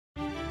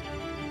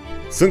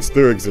Since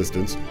their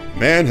existence,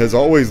 man has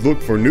always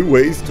looked for new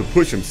ways to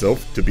push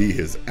himself to be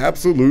his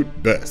absolute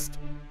best.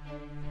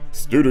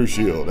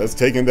 Studer-Schild has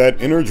taken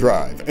that inner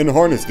drive and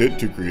harnessed it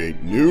to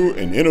create new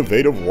and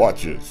innovative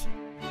watches.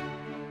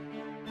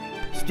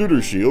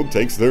 Studer-Schild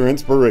takes their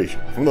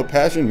inspiration from the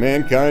passion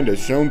mankind has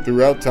shown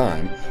throughout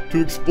time to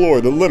explore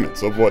the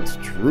limits of what's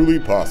truly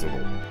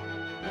possible.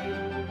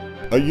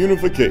 A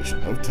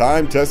unification of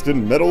time-tested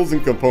metals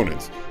and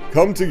components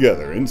come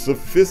together in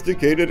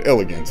sophisticated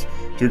elegance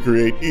to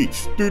create each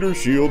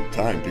Studer-Schild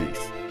timepiece.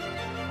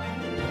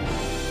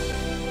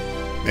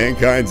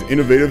 Mankind's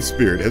innovative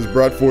spirit has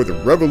brought forth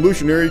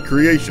revolutionary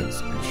creations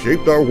and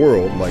shaped our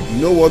world like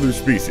no other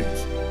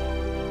species.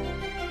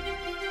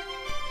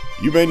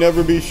 You may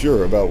never be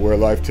sure about where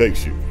life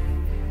takes you,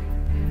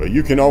 but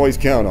you can always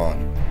count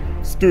on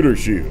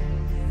Studer-Schild.